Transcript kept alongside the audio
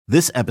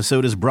This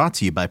episode is brought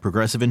to you by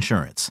Progressive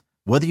Insurance.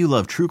 Whether you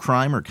love true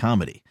crime or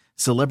comedy,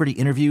 celebrity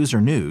interviews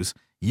or news,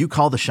 you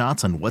call the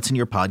shots on what's in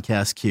your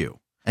podcast queue.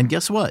 And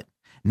guess what?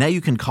 Now you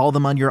can call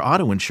them on your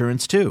auto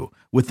insurance too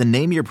with the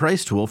Name Your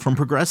Price tool from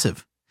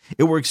Progressive.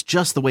 It works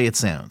just the way it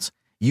sounds.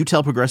 You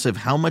tell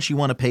Progressive how much you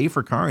want to pay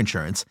for car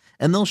insurance,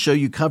 and they'll show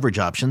you coverage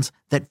options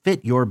that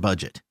fit your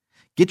budget.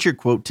 Get your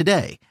quote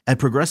today at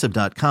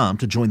Progressive.com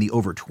to join the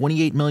over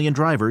 28 million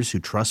drivers who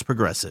trust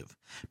Progressive.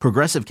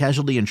 Progressive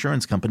Casualty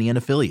Insurance Company and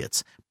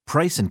Affiliates.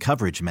 Price and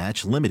coverage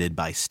match limited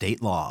by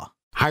state law.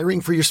 Hiring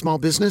for your small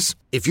business?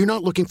 If you're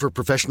not looking for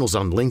professionals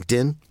on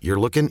LinkedIn, you're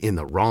looking in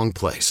the wrong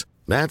place.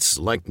 That's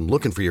like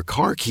looking for your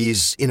car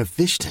keys in a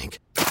fish tank.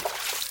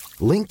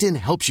 LinkedIn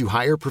helps you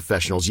hire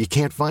professionals you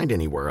can't find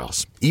anywhere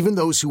else, even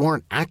those who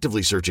aren't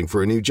actively searching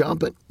for a new job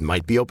but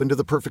might be open to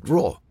the perfect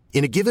role.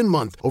 In a given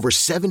month, over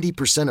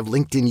 70% of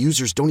LinkedIn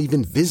users don't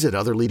even visit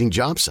other leading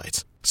job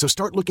sites. So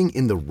start looking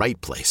in the right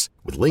place.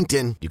 With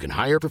LinkedIn, you can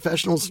hire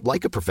professionals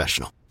like a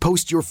professional.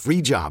 Post your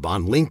free job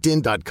on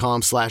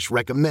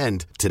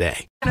linkedin.com/recommend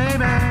today.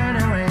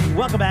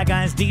 Welcome back,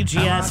 guys.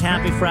 DGS,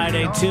 happy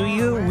Friday to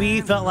you.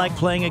 We felt like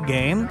playing a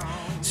game.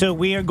 So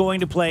we are going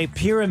to play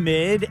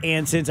Pyramid,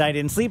 and since I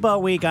didn't sleep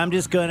all week, I'm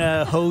just going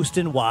to host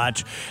and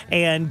watch.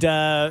 And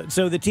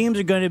so the teams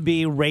are going to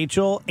be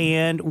Rachel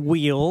and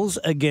Wheels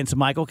against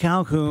Michael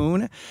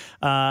Calhoun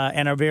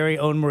and our very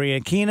own Maria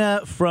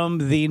Keena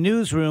from the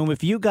newsroom.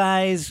 If you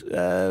guys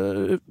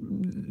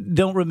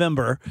don't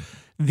remember,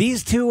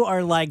 these two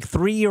are like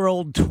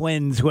 3-year-old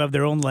twins who have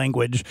their own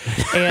language.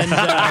 And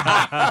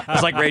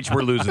it's like, Rach,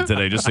 we're losing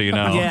today, just so you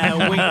know.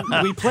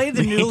 Yeah, we played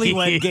the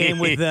newlywed game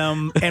with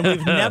them, and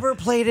we've never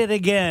played it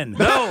again.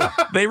 No,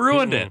 they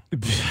ruined it.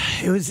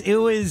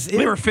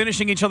 We were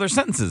finishing each other's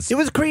sentences. It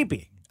was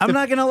creepy. I'm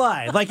not going to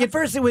lie. Like, at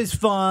first it was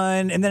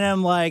fun, and then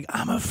I'm like,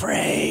 I'm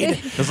afraid.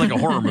 It was like a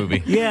horror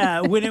movie. Yeah,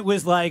 when it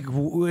was like,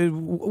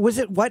 was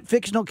it what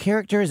fictional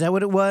character? Is that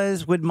what it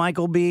was? Would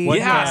Michael be? What,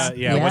 yes.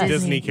 What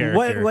Disney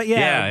character?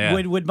 Yeah.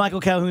 Would Michael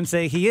Calhoun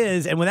say he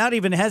is? And without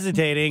even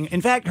hesitating,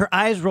 in fact, her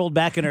eyes rolled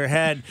back in her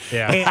head.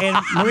 Yeah.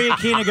 And Maria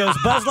Keena goes,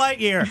 Buzz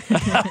Lightyear.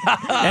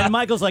 And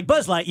Michael's like,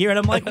 Buzz Lightyear. And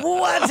I'm like,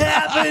 what's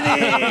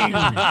happening?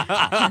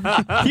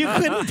 You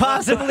couldn't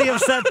possibly have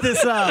set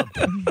this up.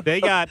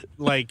 They got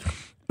like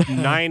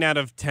 9 out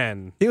of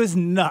 10. It was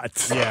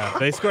nuts. Yeah,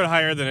 they scored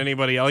higher than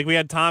anybody. Like, we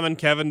had Tom and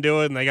Kevin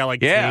do it, and they got like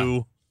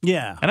 2.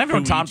 Yeah. And I've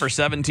known Tom for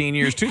 17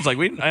 years, too. It's like,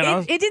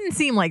 it didn't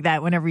seem like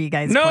that whenever you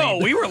guys No,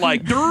 played. we were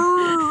like,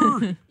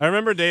 I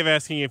remember Dave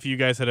asking if you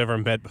guys had ever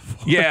met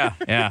before. Yeah.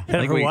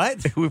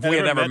 What? We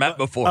had never met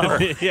before. Oh,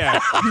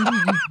 yeah.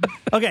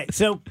 Okay,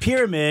 so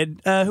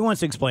Pyramid. Who wants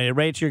to explain it?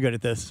 Rach, you're good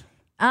at this.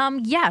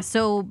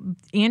 So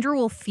Andrew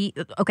will feed.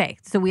 Okay,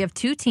 so we have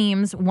 2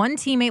 teams. One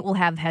teammate will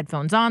have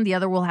headphones on. The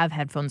other will have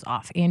headphones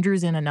off.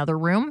 Andrew's in another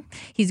room.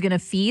 He's going to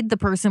feed the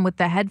person with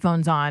the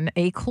headphones on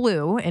a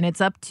clue, and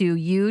it's up to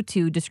you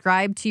to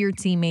describe to your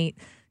teammate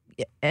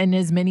in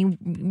as many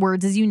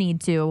words as you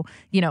need to,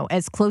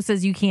 as close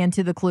as you can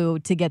to the clue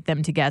to get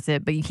them to guess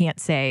it, but you can't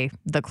say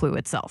the clue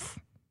itself.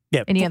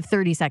 Yeah, and you have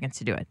 30 seconds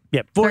to do it.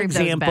 Yeah. For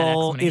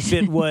example, if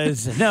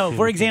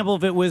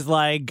it was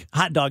like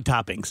hot dog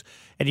toppings,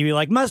 and you'd be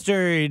like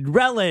mustard,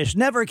 relish,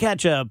 never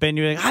ketchup, and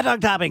you're like hot dog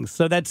toppings.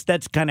 So that's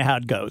kind of how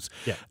it goes.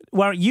 Yeah.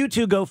 Why don't you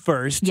two go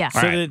first? Yeah. So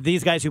that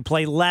these guys who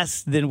play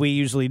less than we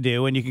usually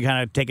do, and you can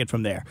kind of take it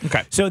from there.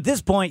 Okay. So at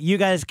this point, you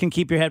guys can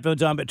keep your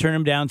headphones on, but turn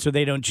them down so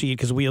they don't cheat,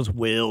 because Wheels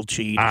will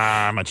cheat.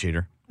 I'm a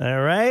cheater. All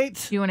right.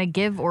 Do you want to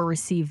give or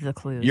receive the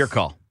clues? Your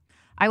call.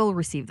 I will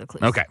receive the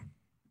clues. Okay.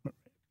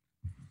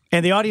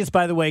 And the audience,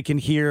 by the way, can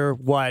hear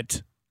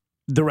what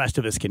the rest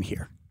of us can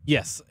hear.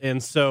 Yes,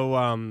 and so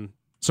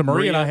So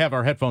Maria and I have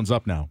our headphones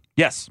up now.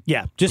 Yes.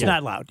 Yeah, just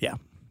not loud. Yeah.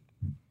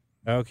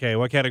 Okay,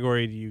 what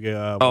category do you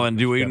go? And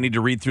do we need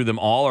to read through them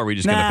all, or are we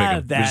just going to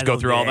pick them? We just go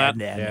through all that?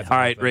 All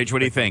right, Rach, what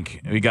do you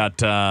think? We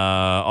got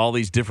all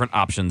these different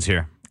options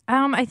here.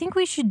 I think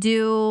we should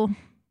do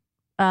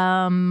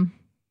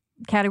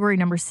category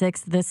number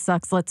 6, This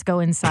Sucks, Let's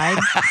Go Inside.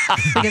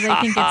 Because I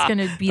think it's going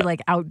to be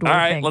like outdoor things. All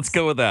right, things. Let's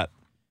go with that.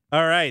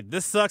 All right,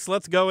 This Sucks,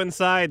 Let's Go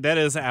Inside. That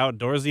is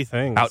outdoorsy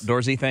things.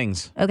 Outdoorsy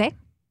things. Okay.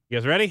 You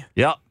guys ready?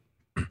 Yep.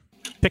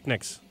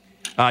 Picnics.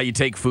 You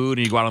take food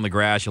and you go out on the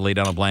grass, you lay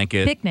down a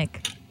blanket.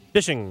 Picnic.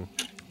 Fishing.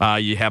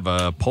 You have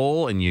a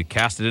pole and you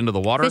cast it into the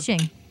water.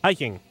 Fishing.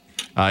 Hiking.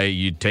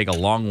 You take a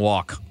long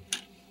walk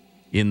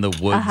in the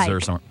woods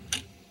or something.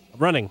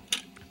 Running.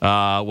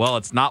 Well,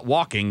 it's not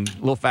walking, a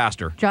little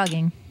faster.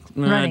 Jogging.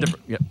 Running.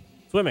 Yep.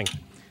 Swimming.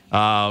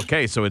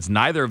 Okay, so it's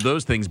neither of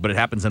those things, but it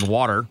happens in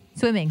water.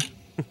 Swimming.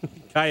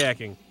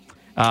 Kayaking.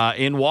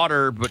 In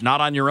water, but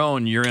not on your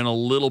own. You're in a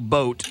little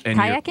boat. And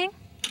Kayaking?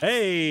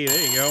 Hey,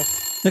 there you go.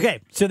 Okay,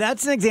 so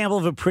that's an example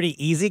of a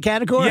pretty easy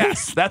category.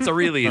 Yes, that's a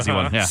really easy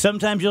one. Yeah.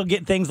 Sometimes you'll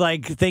get things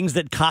like things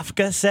that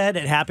Kafka said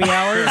at happy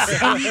hours.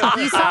 And you saw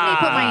me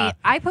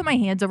put my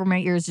hands over my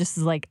ears just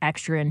as like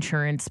extra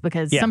insurance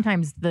because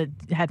sometimes the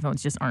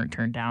headphones just aren't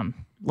turned down.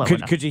 low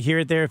enough. Could you hear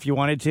it there if you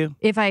wanted to?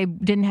 If I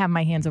didn't have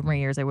my hands over my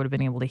ears, I would have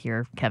been able to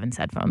hear Kevin's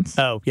headphones.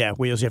 Oh, yeah.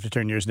 Wheels, you have to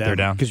turn yours down. They're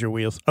down. Because you're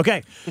wheels.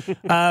 Okay.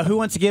 Who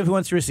wants to give? Who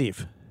wants to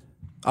receive?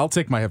 I'll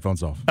take my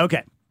headphones off.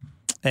 Okay.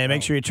 And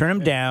make sure you turn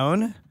them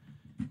down.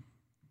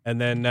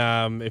 And then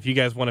if you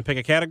guys want to pick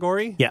a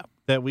category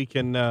that we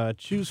can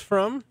choose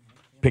from.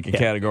 Pick a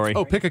category.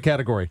 Oh, pick a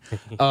category.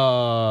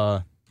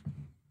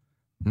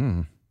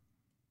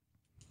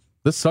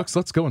 This sucks.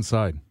 Let's go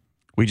inside.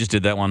 We just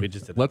did that one.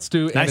 Let's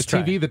do Nice and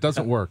a TV that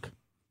doesn't work.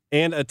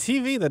 And a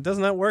TV that does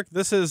not work.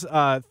 This is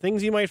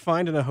things you might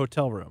find in a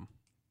hotel room.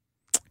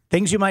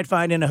 Things you might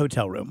find in a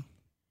hotel room.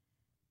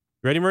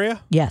 Ready,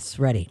 Maria? Yes,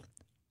 ready.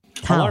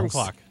 Alarm Towels.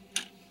 clock.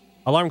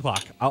 Alarm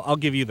clock. I'll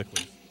give you the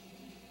clue.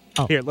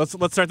 Oh. Here, let's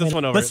start this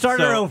one over. Let's start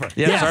her over.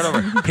 Yeah, start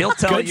over. He'll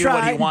tell Good you what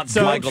try. he wants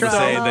So Michael to try.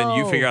 say, then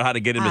you figure out how to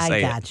get him to say I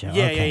it. gotcha.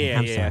 Yeah, Okay,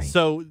 I'm yeah. sorry.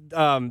 So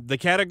the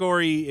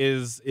category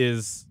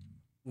is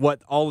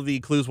what all of the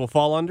clues will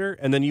fall under,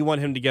 and then you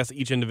want him to guess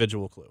each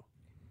individual clue.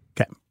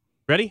 Okay.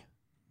 Ready?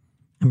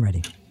 I'm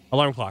ready.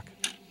 Alarm clock.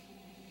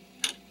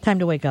 Time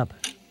to wake up.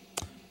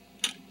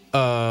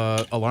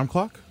 Alarm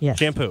clock? Yes.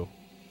 Shampoo.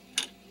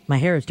 My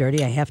hair is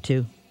dirty. I have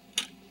to.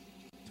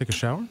 Take a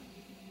shower?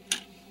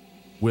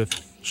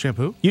 With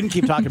shampoo? You can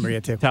keep talking, Maria,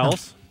 too.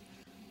 Towels.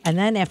 And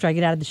then after I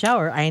get out of the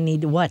shower, I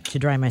need what to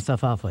dry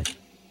myself off with?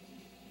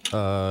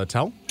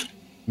 Towel?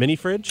 Mini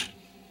fridge.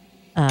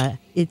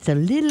 It's a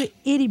little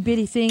itty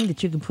bitty thing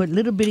that you can put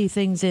little bitty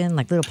things in,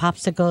 like little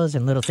popsicles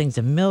and little things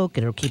of milk,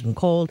 and it'll keep them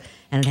cold.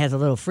 And it has a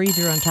little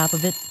freezer on top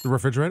of it. The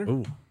refrigerator?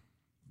 Ooh.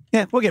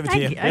 Yeah, we'll give it to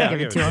you. I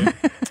give it to him.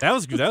 That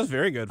was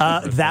very good.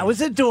 That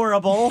was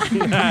adorable.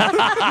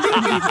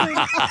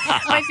 My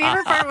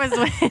favorite part was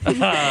when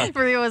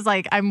Maria was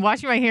like, I'm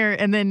washing my hair,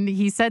 and then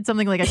he said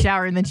something like a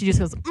shower, and then she just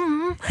goes,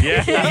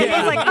 Yeah. And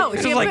he's like, oh,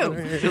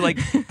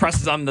 shampoo. She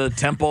presses on the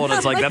temple, and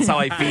it's like, that's how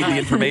I feed the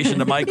information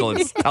to Michael.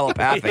 It's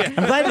telepathic.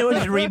 I'm glad no one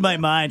can read my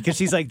mind because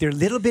she's like, they're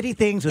little bitty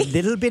things with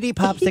little bitty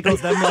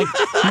popsicles. And I'm like,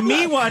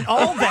 me want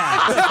all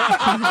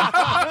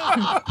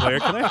that. Where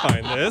can I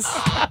find this?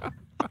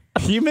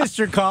 You missed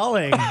your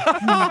calling.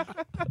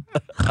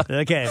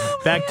 Okay,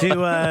 back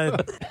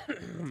to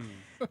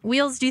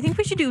Wheels, do you think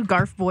we should do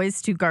Garf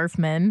Boys to Garf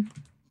Men?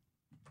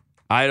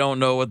 I don't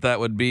know what that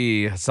would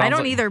be. I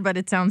don't either, but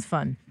it sounds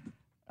fun.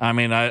 I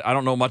mean, I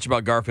don't know much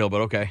about Garfield,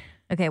 but okay.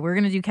 Okay, we're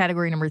going to do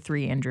category number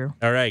 3, Andrew.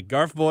 All right,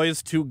 Garf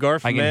Boys to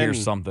Garf I can Men. hear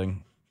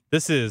something.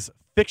 This is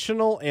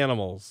fictional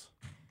animals.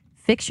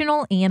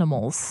 Fictional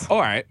animals. Oh,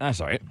 all right.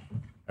 That's all right.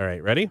 All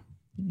right, ready?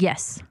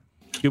 Yes.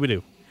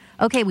 Scooby-Doo.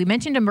 Okay, we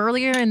mentioned him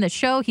earlier in the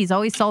show. He's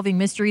always solving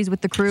mysteries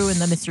with the crew and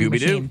the mystery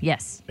Scooby-Doo. machine.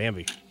 Yes.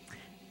 Bambi.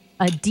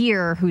 A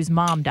deer whose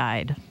mom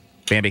died.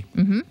 Bambi.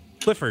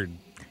 Clifford.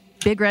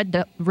 Big red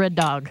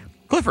dog.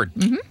 Clifford.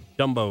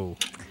 Dumbo.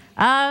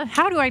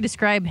 How do I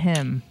describe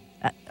him?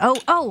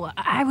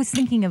 I was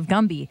thinking of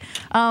Gumby.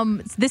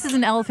 This is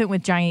an elephant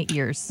with giant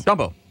ears.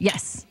 Dumbo.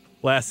 Yes.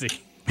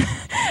 Lassie.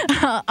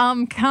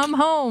 Come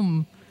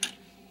home.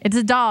 It's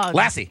a dog.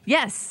 Lassie.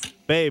 Yes.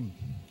 Babe.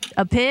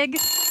 A pig.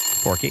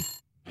 Porky.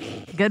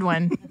 Good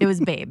one. It was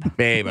Babe.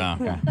 Babe. Oh,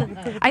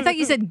 okay. I thought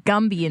you said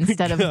Gumby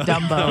instead of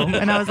Dumbo.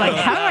 And I was like,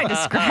 how do I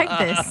describe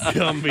this?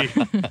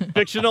 Gumby.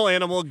 Fictional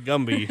animal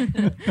Gumby.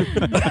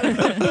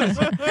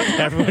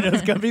 everyone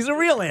knows Gumby's a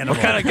real animal.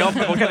 What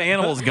kind of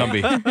animal is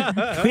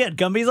Gumby? We had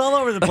Gumbies all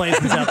over the place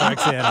in South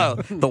Roxanne. Oh,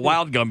 the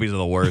wild Gumbies are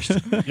the worst.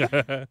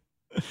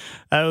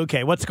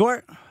 Okay, what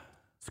score?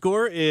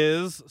 Score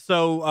is,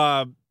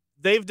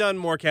 they've done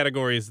more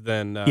categories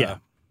than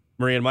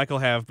Maria and Michael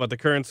have, but the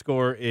current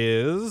score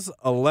is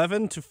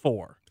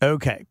 11-4.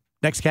 Okay,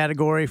 next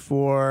category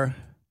for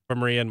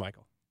Maria and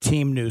Michael.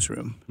 Team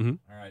Newsroom. All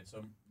right,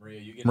 so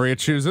Maria, you get Maria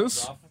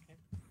chooses.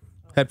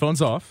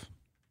 Headphones off.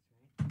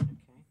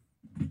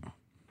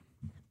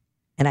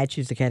 And I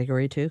choose the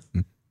category too?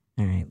 All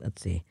right,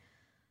 let's see.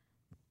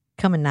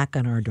 Come and knock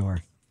on our door.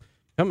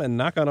 Come and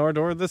knock on our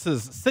door. This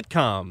is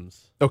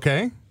sitcoms.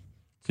 Okay.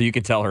 So you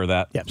can tell her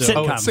that. Yeah, Oh,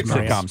 sitcoms. it's sitcoms.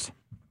 Maria. Sitcoms.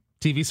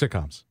 TV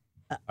sitcoms.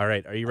 All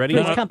right, are you ready?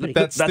 Which company?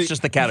 That's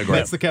just the category.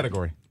 That's the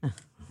category. You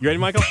ready,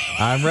 Michael?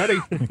 I'm ready.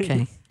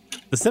 Okay.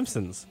 The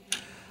Simpsons.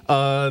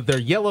 They're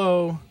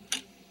yellow.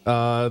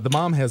 The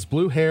mom has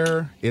blue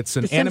hair. It's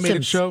an The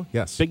animated Simpsons. show.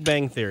 Yes. Big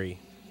Bang Theory.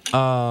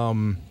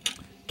 Kaylee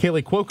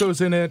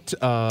Cuoco's in it.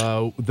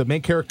 The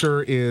main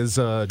character is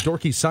a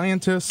dorky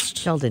scientist.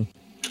 Sheldon.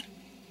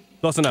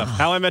 Close enough.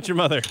 How I Met Your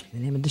Mother. The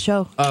name of the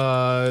show.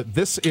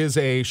 This is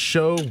a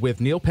show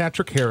with Neil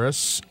Patrick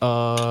Harris,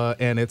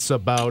 and it's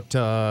about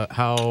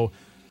how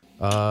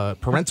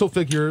parental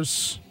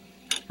figures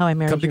How I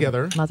Married come Your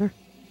together. Mother.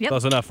 Yep.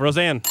 Close enough.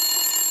 Roseanne.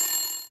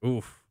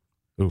 Oof.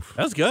 That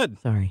was good.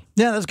 Sorry.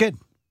 Yeah, that's good.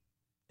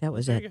 That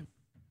was it.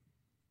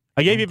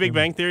 I gave you Big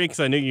Bang Theory because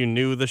I knew you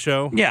knew the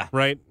show. Yeah.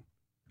 Right?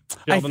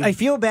 Sheldon? I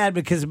feel bad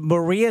because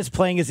Maria's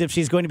playing as if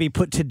she's going to be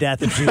put to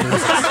death if she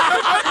loses.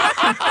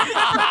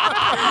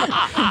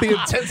 The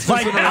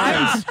intensity.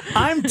 Like,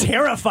 I'm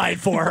terrified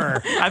for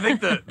her. I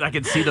think that I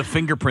can see the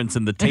fingerprints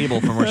in the table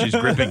from where she's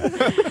gripping.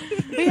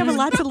 We have a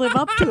lot to live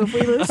up to if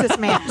we lose this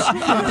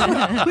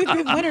match. We've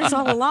been winners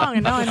all along,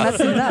 and now I'm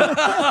messing it up.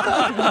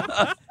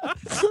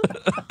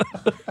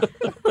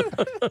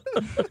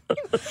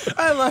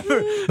 I love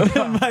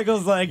her.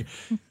 Michael's like,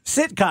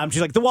 sitcom.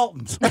 She's like, The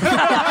Waltons.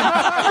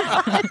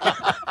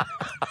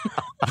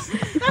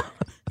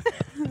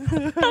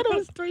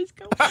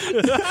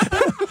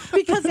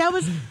 Because that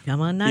was,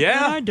 come on, knock on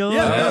our door.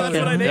 Yeah, that's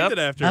what I named it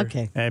after.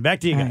 Okay. Hey, back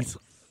to you guys.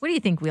 What do you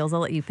think, Wheels?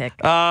 I'll let you pick.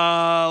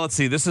 Let's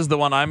see. This is the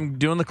one. I'm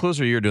doing the clues,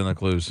 or you're doing the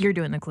clues? You're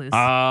doing the clues.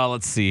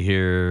 Let's see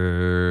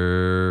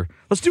here.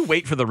 Let's do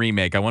Wait for the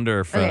Remake. I wonder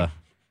if that's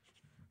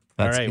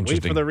all right, interesting.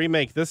 Wait for the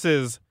Remake. This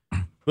is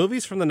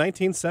movies from the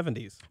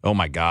 1970s. Oh,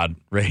 my God.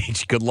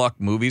 Rage. Good luck.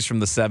 Movies from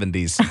the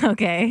 70s.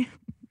 Okay.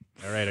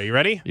 All right, are you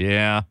ready?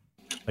 Yeah.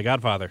 The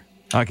Godfather.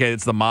 Okay,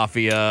 it's the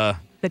Mafia.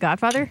 The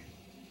Godfather?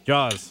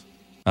 Jaws.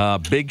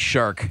 Big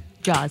Shark.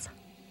 Jaws.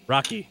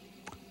 Rocky.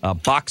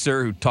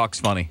 Boxer who talks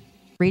funny.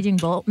 Raging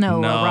Bull?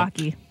 No, No.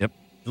 Rocky. Yep.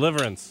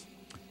 Deliverance.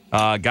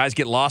 Guys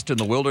get lost in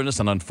the wilderness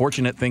and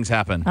unfortunate things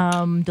happen.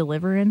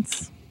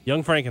 Deliverance.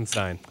 Young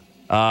Frankenstein.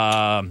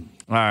 All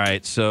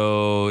right,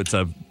 so it's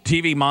a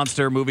TV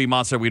monster, movie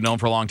monster we've known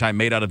for a long time,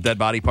 made out of dead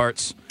body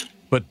parts,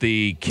 but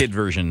the kid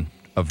version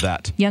of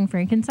that. Young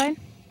Frankenstein?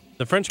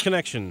 The French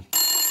Connection.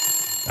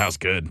 That was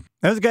good.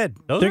 That was good.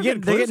 Those They're are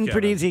getting, good they're clues, getting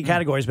pretty Kevin. easy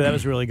categories, but that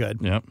was really good.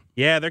 Yep.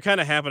 Yeah, they're kind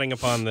of happening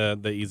upon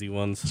the easy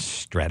ones.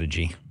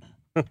 Strategy.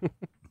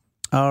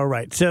 All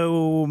right.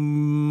 So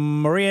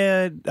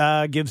Maria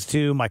gives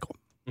to Michael.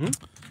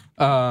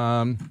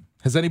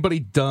 Has anybody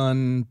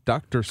done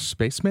Dr.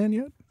 Spaceman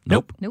yet?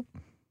 Nope. Nope.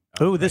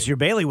 Oh, this is your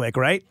bailiwick,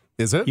 right?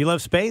 Is it? You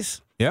love space?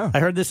 Yeah. I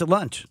heard this at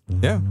lunch.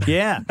 Yeah.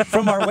 Yeah,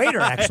 from our waiter,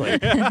 actually.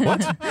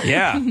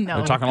 Yeah. No.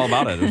 They're talking all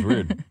about it. It was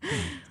weird.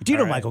 Do you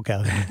know All right. Michael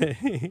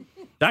Calhoun?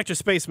 Dr.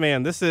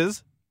 Spaceman. This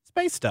is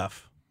space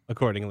stuff,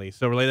 accordingly.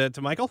 So relay that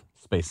to Michael.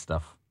 Space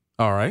stuff.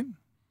 All right.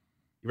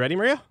 You ready,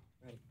 Maria?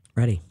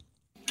 Ready.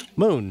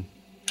 Moon.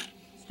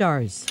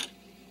 Stars.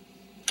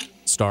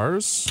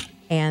 Stars.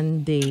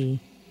 And the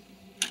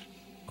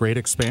Great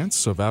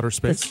expanse of outer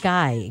space.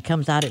 sky, it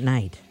comes out at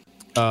night.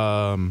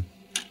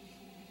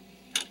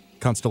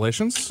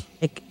 Constellations.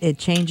 It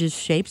changes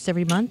shapes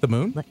every month. The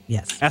moon.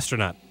 Yes.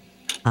 Astronaut.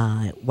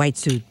 White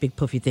suit, big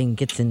puffy thing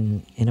gets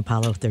in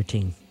Apollo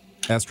 13.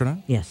 Astronaut.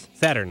 Yes.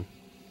 Saturn.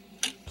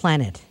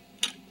 Planet.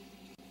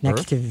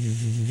 Next Earth? to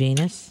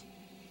Venus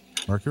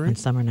Mercury. on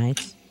summer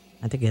nights.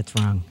 I think that's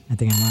wrong. I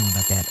think I'm wrong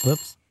about that.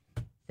 Whoops.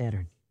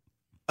 Saturn.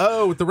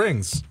 Oh, with the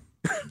rings.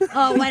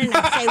 Oh, why didn't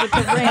I say with the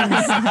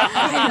rings?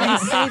 Why didn't I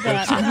say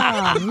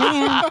that? Oh,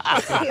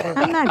 man.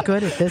 I'm not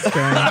good at this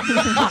game.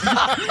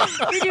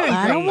 You're doing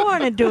I don't great.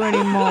 want to do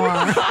anymore.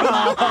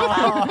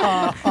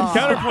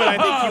 Counterpoint, I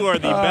think you are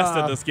the best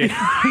at this game.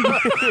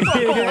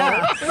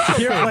 Yeah.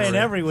 You're playing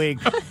every week.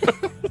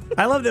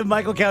 I love that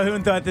Michael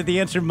Calhoun thought that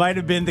the answer might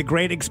have been the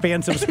great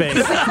expanse of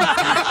space.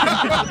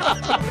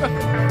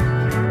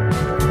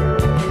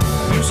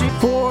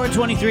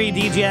 423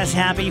 DGS,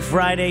 happy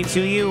Friday to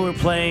you. We're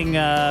playing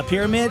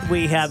Pyramid.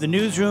 We have the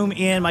newsroom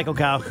in Michael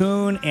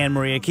Calhoun and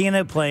Maria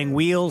Keena playing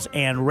Wheels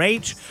and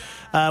Rach.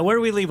 Where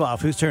do we leave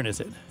off? Whose turn is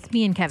it? It's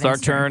me and Kevin. It's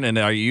our turn, and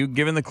are you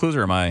giving the clues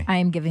or am I? I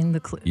am giving the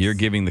clues. You're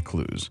giving the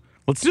clues.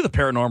 Let's do the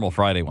Paranormal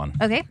Friday one.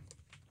 Okay.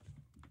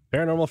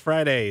 Paranormal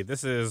Friday.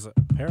 This is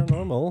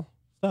paranormal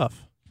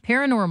stuff.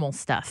 Paranormal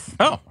stuff.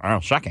 Oh,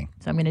 shocking.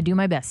 So I'm going to do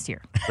my best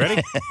here.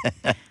 Ready?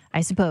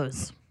 I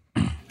suppose.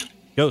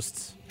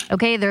 Ghosts.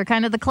 Okay, they're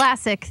kind of the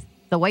classic.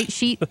 The white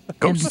sheet.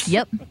 Ghosts?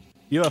 Yep.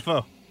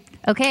 UFO.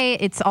 Okay,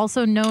 it's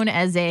also known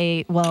as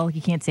well,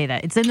 you can't say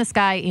that. It's in the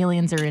sky.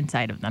 Aliens are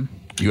inside of them.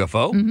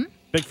 UFO? Mm-hmm.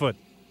 Bigfoot.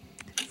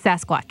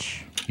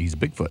 Sasquatch. He's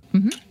Bigfoot.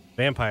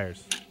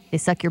 Vampires. They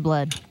suck your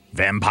blood.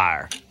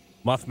 Vampire.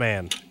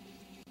 Mothman.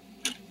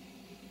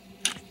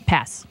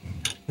 Pass.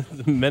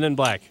 Men in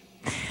Black.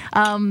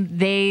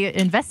 They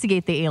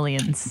investigate the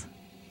aliens.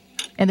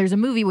 And there's a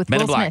movie with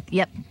Men in Will Black. Smith.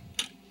 Yep.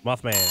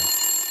 Mothman.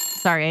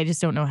 Sorry, I just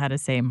don't know how to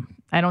say.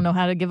 I don't know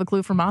how to give a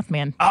clue for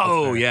Mothman.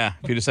 Oh, yeah.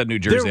 If you just said New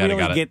Jersey, They're I'd have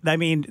got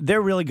it.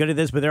 they're really good at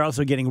this, but they're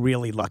also getting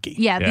really lucky.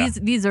 Yeah, Yeah.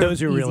 these are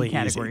Those are easy really easy.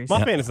 categories.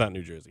 Mothman is not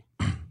New Jersey.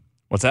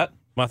 What's that?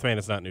 Mothman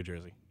is not New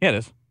Jersey. Yeah, it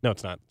is. No,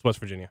 it's not. It's West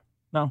Virginia.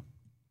 No.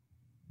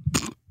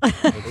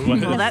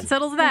 Well, that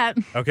settles that.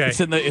 Okay. It's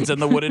in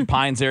the Wooded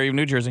Pines area of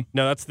New Jersey.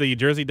 No, that's the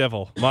Jersey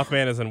Devil.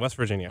 Mothman is in West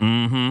Virginia.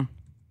 Mm-hmm.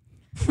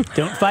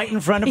 Don't fight in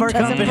front of our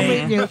doesn't believe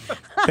company. you.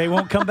 They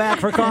won't come back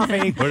for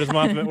coffee. Where does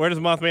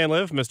Mothman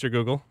live, Mr.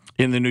 Google?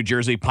 In the New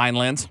Jersey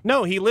Pinelands.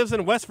 No, he lives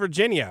in West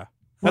Virginia.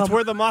 That's Well,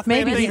 where the Mothman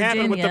maybe thing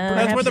happened. Virginia.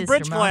 That's where the Perhaps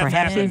bridge Mr. collapse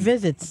Perhaps he happened.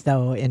 visits,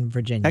 though, in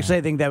Virginia. Actually,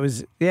 I think that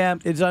was,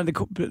 it's on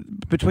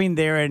between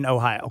there and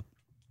Ohio.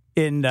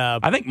 In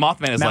I think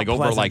Mothman is Mount like over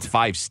Pleasant. like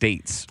 5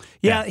 states.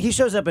 yeah, he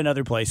shows up in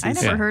other places. I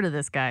never Yeah. heard of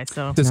this guy,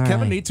 so. Does All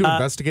Kevin right. need to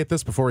investigate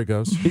this before he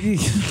goes?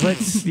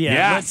 let's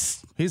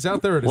Yes. He's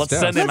out there at his Let's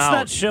desk. send him let's out.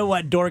 not show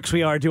what dorks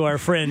we are to our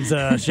friends,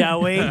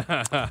 shall we? All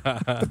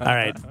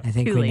right, I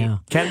think Too we late. know.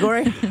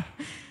 category.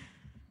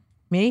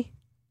 Me?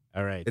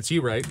 All right. It's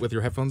you, right? With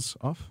your headphones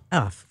off?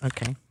 Off.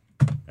 Okay.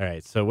 All All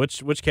right. So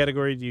which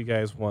category do you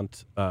guys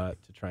want to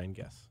try and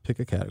guess? Pick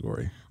a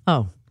category.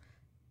 Oh.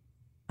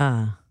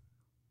 Put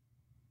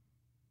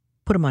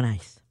them on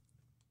ice.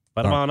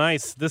 Put them on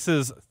ice. This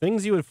is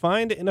things you would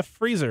find in a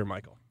freezer,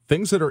 Michael.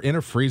 Things that are in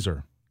a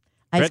freezer.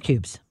 Ice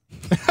cubes.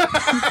 It's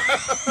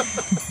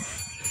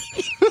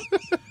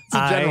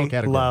a general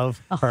category. Love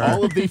her.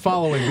 All of the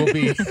following will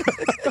be.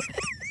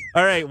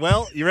 All right.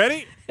 Well, you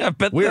ready? Yeah,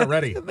 bet We are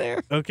ready.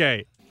 There.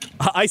 Okay.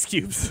 Ice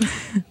cubes.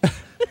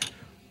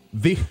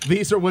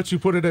 These are what you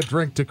put in a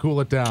drink to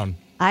cool it down.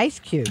 Ice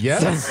cubes.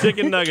 Yes.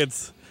 Chicken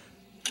nuggets.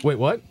 Wait,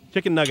 what?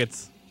 Chicken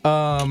nuggets.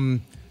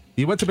 You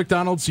went to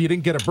McDonald's, so you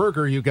didn't get a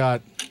burger. You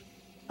got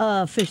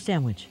Fish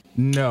sandwich.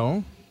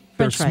 no.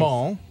 They're French fries.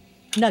 small.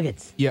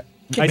 Nuggets. Yeah.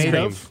 Ice Made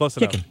cream. of. Close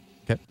Chicken. enough.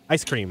 Okay.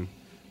 Ice cream.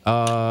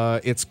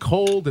 It's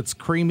cold. It's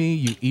creamy.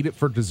 You eat it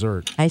for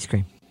dessert. Ice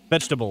cream.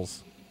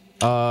 Vegetables.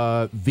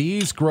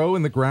 These grow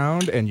in the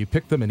ground, and you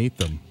pick them and eat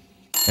them.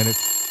 And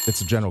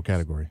it's a general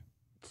category.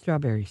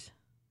 Strawberries.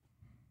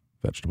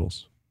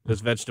 Vegetables.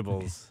 There's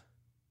vegetables.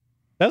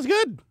 That was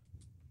good.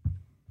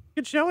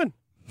 Good showing.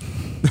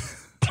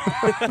 Is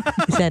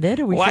that it?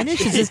 Are we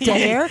finished? Is this dead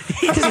air?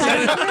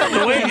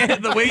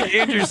 The way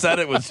Andrew said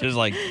it was just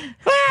like,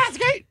 it's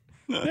great.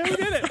 Yeah, we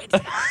did it.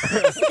 Can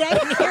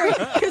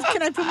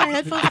I put my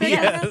headphones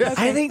back on?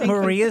 I think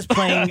Maria's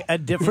playing a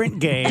different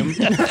game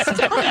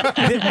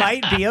that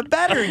might be a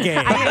better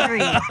game. I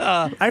agree.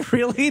 I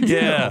really do.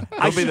 Yeah,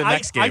 that'll be the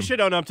next game. I should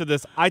own up to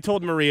this. I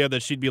told Maria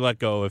that she'd be let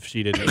go if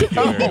she didn't do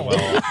very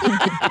well.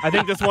 I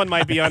think this one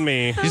might be on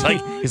me. He's like,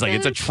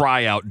 it's a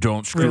tryout.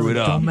 Don't screw it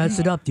up. Don't mess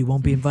it up. You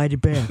won't be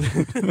invited back.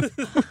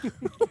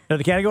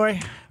 Another category?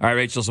 All right,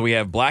 Rachel. So we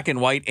have black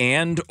and white,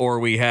 or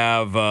we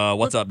have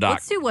what's up, Doc?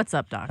 Let's do what's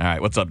up, Doc. All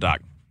right, what's up, Doc?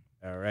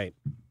 All right.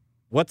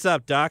 What's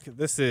up, Doc?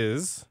 This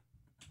is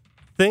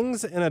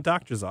things in a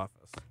doctor's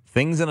office.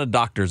 Things in a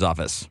doctor's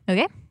office.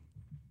 Okay.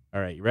 All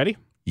right. You ready?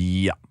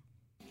 Yeah.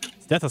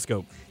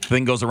 Stethoscope.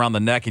 Thing goes around the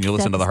neck, and you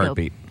listen to the Stethoscope.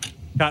 heartbeat.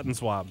 Cotton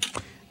swab.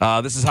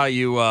 This is how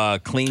you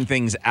clean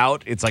things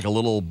out. It's like a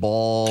little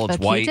ball. It's A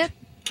white. Q-tip?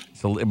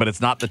 So, but it's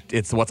not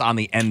it's what's on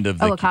the end of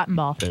the. Oh, a cotton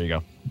ball. There you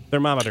go.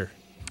 Thermometer.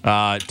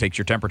 It takes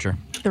your temperature.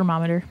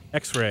 Thermometer.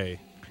 X-ray.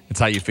 It's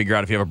how you figure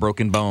out if you have a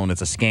broken bone.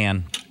 It's a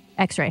scan.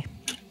 X-ray.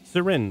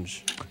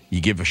 Syringe.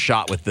 You give a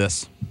shot with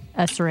this,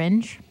 A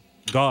syringe.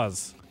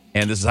 Gauze.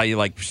 and this is how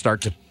you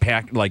start to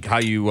pack, how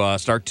you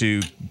start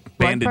to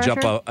bandage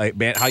up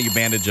how you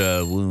bandage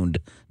a wound.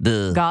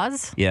 Duh.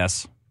 Gauze.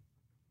 Yes.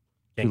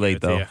 Can't Too late give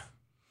it to though. you.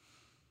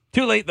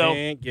 Too late though.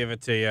 Can't give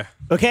it to you.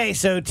 Okay,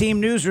 so Team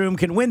Newsroom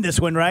can win this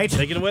one, right?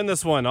 They can win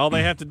this one. All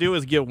they have to do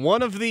is get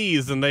one of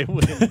these, and they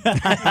win.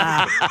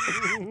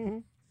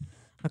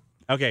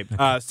 Okay,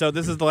 so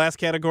this is the last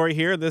category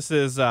here. This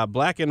is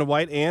black and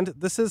white, and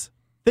this is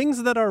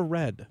things that are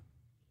red.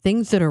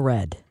 Things that are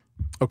red.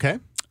 Okay.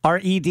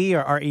 R-E-D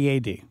or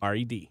R-E-A-D?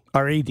 R-E-D.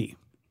 R-E-D.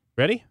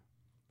 Ready?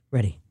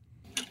 Ready.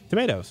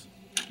 Tomatoes.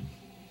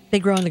 They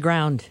grow in the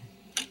ground.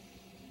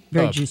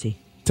 Very juicy.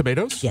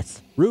 Tomatoes?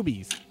 Yes.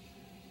 Rubies.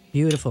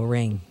 Beautiful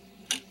ring.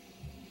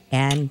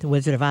 And the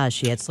Wizard of Oz,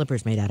 she had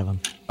slippers made out of them.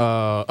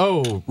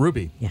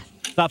 Ruby. Yeah.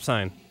 Stop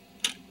sign.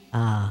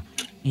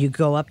 You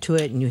go up to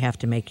it and you have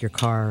to make your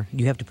car,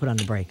 you have to put on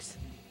the brakes.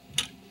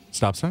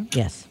 Stop sign?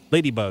 Yes.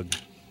 Ladybug.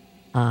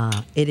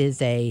 It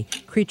is a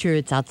creature.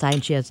 It's outside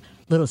and she has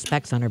little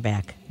specks on her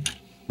back.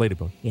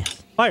 Ladybug.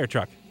 Yes. Fire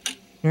truck.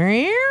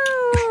 Right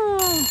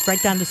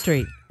down the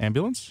street.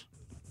 Ambulance?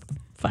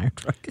 Fire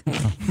truck.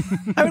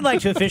 I would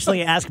like to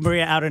officially ask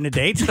Maria out on a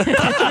date. In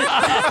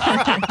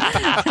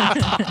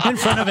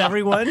front of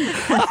everyone.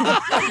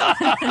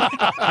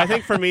 I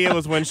think for me it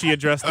was when she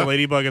addressed the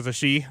ladybug as a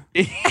she.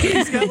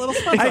 She's got little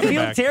spikes I on her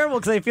feel back. terrible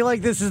because I feel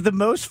like this is the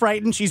most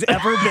frightened she's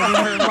ever been in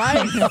her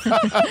life.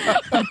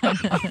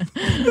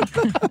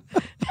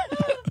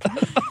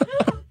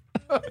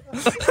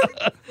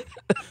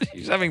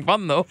 She's having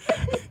fun though.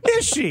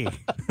 Is she?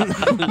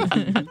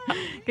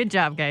 Good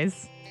job,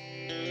 guys.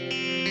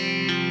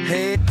 All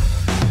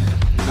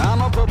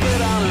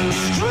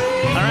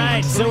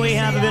right, so we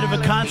have a bit of a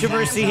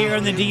controversy here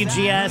in the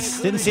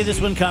DGS. Didn't see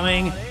this one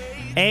coming.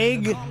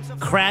 Egg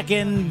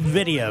cracking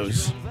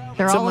videos.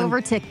 They're all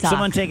over TikTok.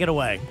 Someone take it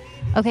away.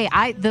 Okay,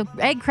 the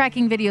egg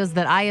cracking videos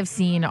that I have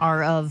seen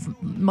are of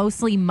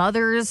mostly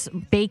mothers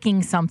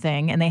baking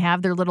something, and they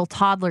have their little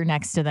toddler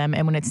next to them.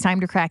 And when it's time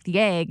to crack the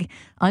egg,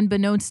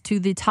 unbeknownst to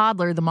the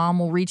toddler, the mom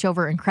will reach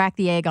over and crack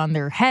the egg on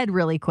their head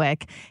really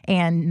quick.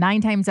 And 9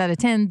 times out of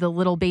 10, the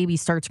little baby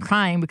starts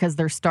crying because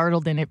they're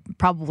startled, and it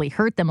probably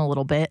hurt them a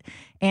little bit.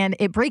 And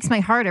it breaks my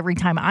heart every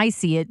time I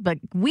see it. But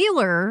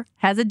Wheeler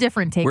has a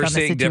different take We're on the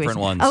situation. seeing different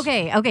ones.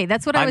 Okay,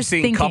 that's what I I'm was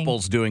seeing thinking.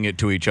 couples doing it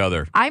to each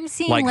other. I'm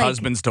seeing like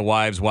husbands to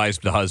wives, wives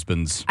to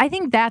husbands. I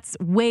think that's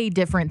way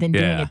different than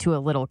doing Yeah. it to a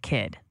little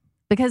kid.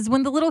 Because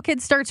when the little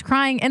kid starts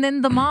crying and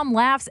then the mom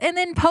laughs and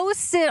then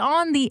posts it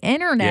on the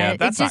internet, Yeah,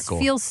 that's it not just cool.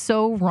 feels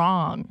so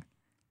wrong.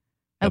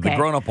 Okay. The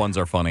grown-up ones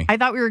are funny. I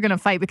thought we were going to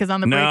fight because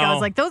on the break I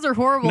was like, those are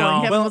horrible. No.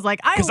 And Kevin was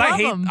like, I love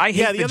them. I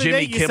hate the the other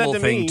Jimmy day you said Kimmel to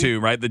thing me- too,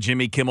 right? The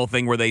Jimmy Kimmel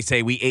thing where they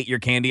say, we ate your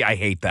candy. I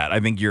hate that. I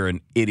think you're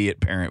an idiot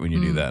parent when you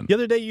do that. The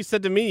other day you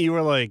said to me, you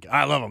were like,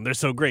 I love them. They're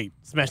so great.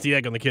 Smash the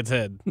egg on the kid's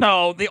head.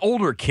 No, the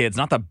older kids,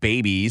 not the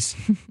babies.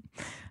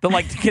 The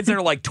kids that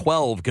are like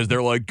 12 because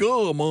they're like,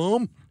 "Go,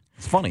 Mom."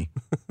 It's funny.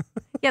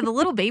 Yeah, the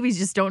little babies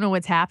just don't know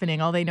what's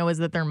happening. All they know is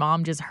that their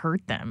mom just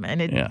hurt them. And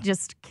it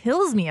just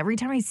kills me every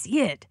time I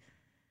see it.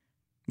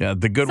 Yeah,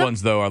 the good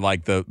ones, though, are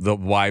like the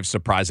wives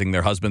surprising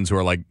their husbands who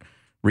are like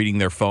reading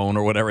their phone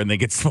or whatever, and they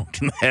get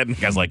smoked in the head. And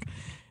the guy's like,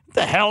 what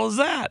the hell is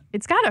that?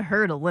 It's got to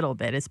hurt a little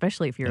bit,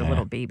 especially if you're a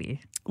little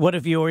baby. What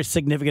if your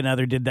significant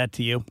other did that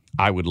to you?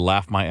 I would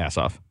laugh my ass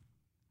off.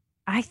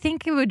 I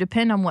think it would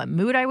depend on what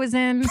mood I was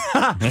in.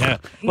 Let's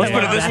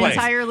put it this way.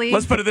 Entirely.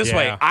 Let's put it this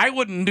way. I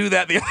wouldn't do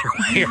that the other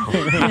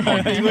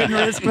way. You wouldn't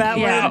risk that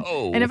Yeah.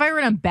 one? And if I were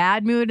in a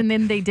bad mood and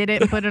then they did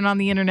it and put it on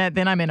the internet,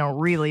 then I'm in a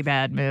really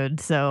bad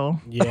mood.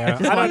 So Yeah.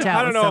 just watch out I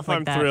don't with know stuff if like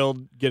I'm that.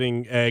 thrilled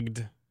getting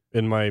egged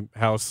in my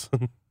house.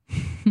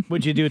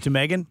 Would you do it to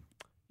Megan?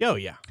 Oh,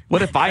 yeah.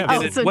 What if I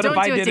did it? so What if don't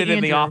I do it did to it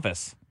in the Andrew.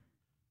 office?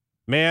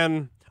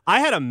 Man, I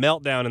had a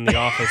meltdown in the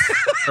office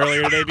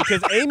earlier today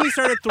because Amy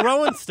started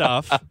throwing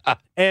stuff,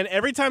 and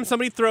every time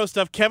somebody throws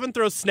stuff, Kevin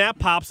throws snap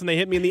pops and they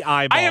hit me in the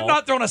eyeball. I have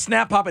not thrown a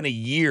snap pop in a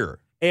year.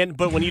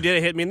 But when you did,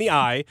 it hit me in the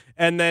eye,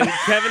 and then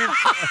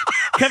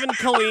Kevin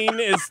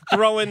Colleen is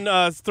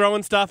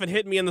throwing stuff and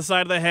hitting me in the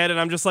side of the head, and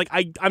I'm just like,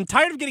 I'm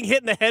tired of getting hit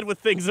in the head with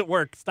things at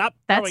work. Stop.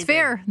 That's throwing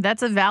fair. things.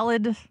 That's a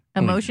valid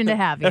emotion to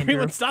have, Andrew.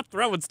 Everyone, stop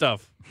throwing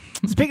stuff.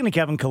 Speaking of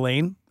Kevin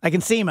Killeen, I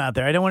can see him out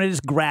there. I don't want to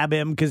just grab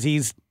him because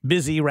he's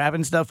busy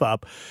wrapping stuff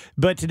up.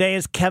 But today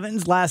is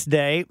Kevin's last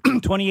day,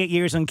 28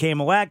 years on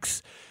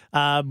KMOX.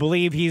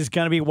 Believe he's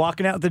going to be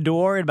walking out the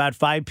door at about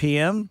 5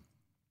 p.m.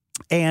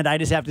 And I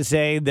just have to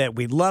say that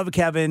we love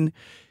Kevin.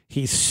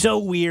 He's so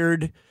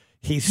weird.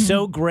 He's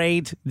so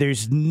great.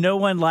 There's no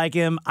one like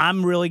him.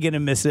 I'm really going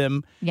to miss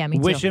him. Yeah, me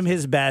too. Wish him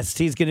his best.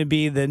 He's going to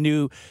be the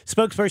new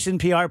spokesperson,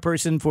 PR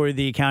person for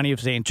the County of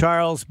St.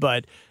 Charles.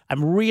 But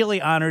I'm really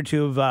honored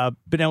to have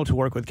been able to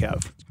work with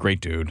Kev.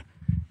 Great dude.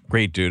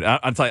 Great dude.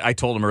 I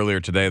told him earlier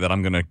today that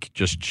I'm going to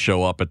just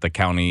show up at the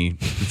County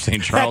of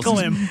St. Charles. Heckle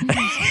him.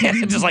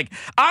 Just like,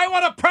 I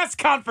want a press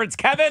conference,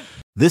 Kevin.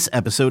 This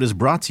episode is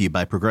brought to you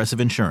by Progressive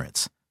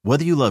Insurance.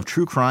 Whether you love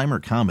true crime or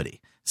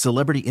comedy,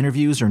 celebrity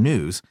interviews or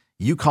news,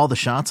 you call the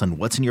shots on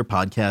what's in your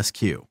podcast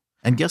queue.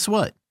 And guess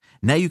what?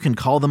 Now you can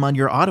call them on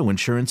your auto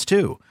insurance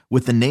too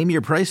with the Name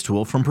Your Price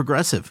tool from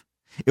Progressive.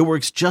 It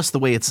works just the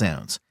way it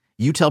sounds.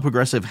 You tell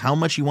Progressive how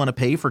much you want to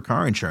pay for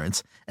car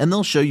insurance, and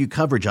they'll show you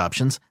coverage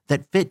options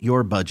that fit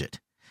your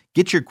budget.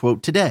 Get your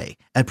quote today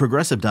at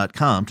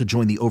Progressive.com to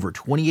join the over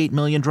 28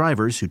 million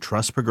drivers who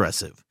trust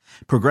Progressive.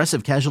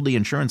 Progressive Casualty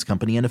Insurance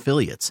Company and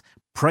Affiliates.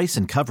 Price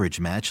and coverage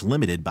match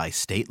limited by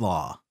state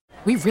law.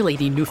 We really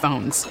need new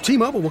phones.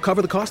 T-Mobile will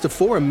cover the cost of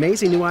 4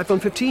 amazing new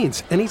iPhone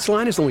 15s, and each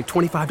line is only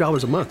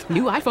 $25 a month.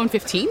 New iPhone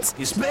 15s?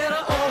 It's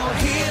better over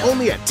here.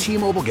 Only at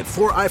T-Mobile, get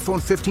 4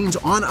 iPhone 15s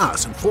on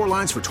us and 4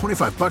 lines for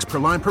 $25 per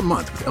line per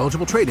month with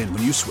eligible trade-in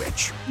when you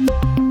switch.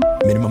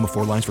 Minimum of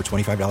 4 lines for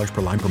 $25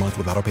 per line per month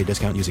with autopay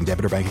discount using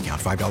debit or bank account.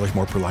 $5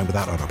 more per line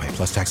without autopay,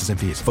 plus taxes and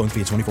fees. Phone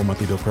fee at 24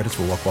 monthly bill credits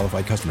for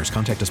well-qualified customers.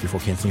 Contact us before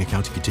canceling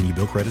account to continue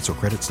bill credits or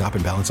credit stop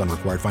and balance on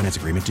required finance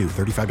agreement due.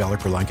 $35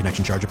 per line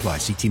connection charge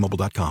applies. See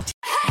T-Mobile.com.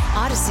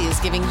 Odyssey is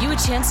giving you a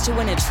chance to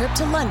win a trip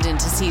to London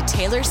to see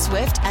Taylor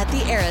Swift at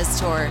the Eras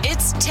Tour.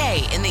 It's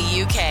Tay in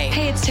the UK.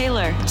 Hey, it's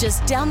Taylor.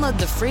 Just download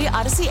the free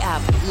Odyssey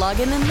app, log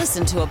in and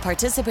listen to a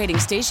participating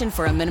station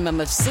for a minimum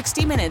of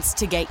 60 minutes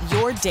to get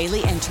your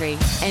daily entry.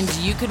 And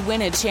you could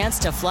win a chance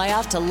to fly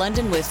off to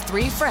London with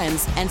 3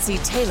 friends and see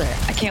Taylor.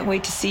 I can't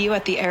wait to see you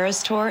at the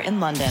Eras Tour in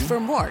London. For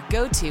more,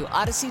 go to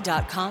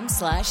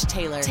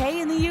odyssey.com/Taylor.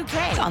 Tay in the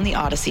UK. It's on the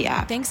Odyssey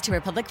app. Thanks to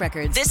Republic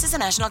Records. This is a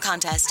national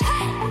contest.